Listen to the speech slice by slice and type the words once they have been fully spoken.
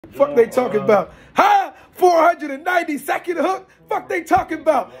Fuck they talking about. Huh? 492nd hook? Fuck they talking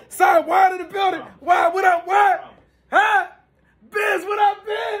about. Side wide in the building. Why? What up? What? Huh? Biz, what up,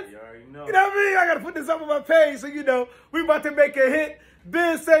 Biz? You already know. You know what I mean? I gotta put this up on my page so you know we about to make a hit.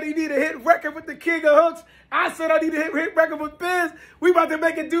 Biz said he need a hit record with the king of hooks. I said I need a hit record with Biz. We about to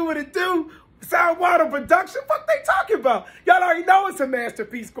make it do what it do. Sound Water production. Fuck they talking about? Y'all already know it's a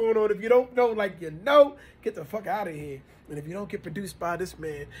masterpiece going on. If you don't know, like you know, get the fuck out of here. And if you don't get produced by this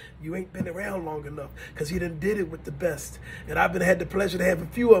man, you ain't been around long enough because he done did it with the best. And I've had the pleasure to have a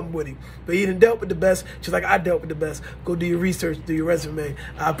few of them with him. But he done dealt with the best just like I dealt with the best. Go do your research, do your resume.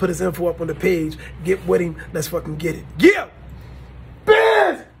 I'll put his info up on the page. Get with him. Let's fucking get it. Yeah!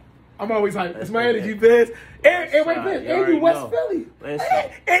 Biz! I'm always like, it's my energy, Biz. And wait, Biz, and you West Philly.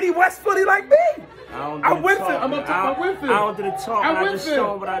 And he West Philly like me. I'm with him. I'm up to my with him. I don't do the talk, I just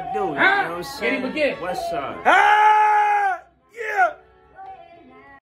show what I do. You know what I'm saying? West Side. Ah!